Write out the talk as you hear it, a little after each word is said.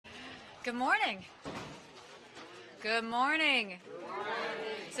Good morning. Good morning.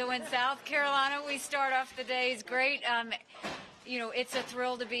 So in South Carolina, we start off the days great. It's a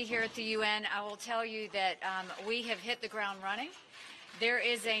thrill to be here at the UN. I will tell you that we have hit the ground running. There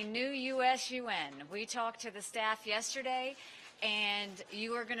is a new U.S. UN. We talked to the staff yesterday, and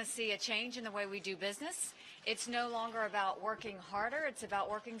you are going to see a change in the way we do business. It's no longer about working harder. It's about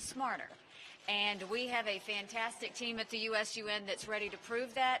working smarter. And we have a fantastic team at the U.S. UN that's ready to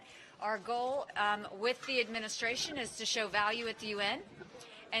prove that. Our goal with the administration is to show value at the UN.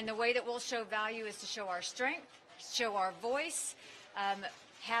 And the way that we'll show value is to show our strength, show our voice,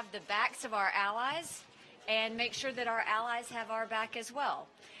 have the backs of our allies, and make sure that our allies have our back as well.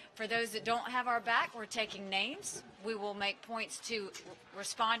 For those that don't have our back, we're taking names. We will make points to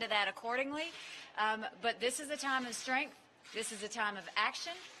respond to that accordingly. But this is a time of strength. This is a time of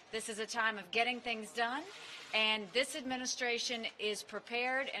action. This is a time of getting things done. And this administration is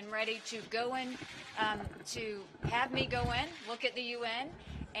prepared and ready to go in, to have me go in, look at the UN,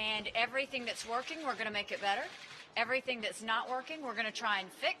 and everything that's working, we're going to make it better. Everything that's not working, we're going to try and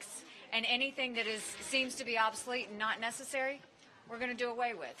fix. And anything that seems to be obsolete and not necessary, we're going to do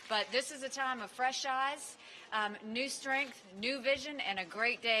away with. But this is a time of fresh eyes, new strength, new vision, and a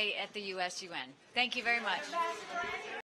great day at the US UN. Thank you very much.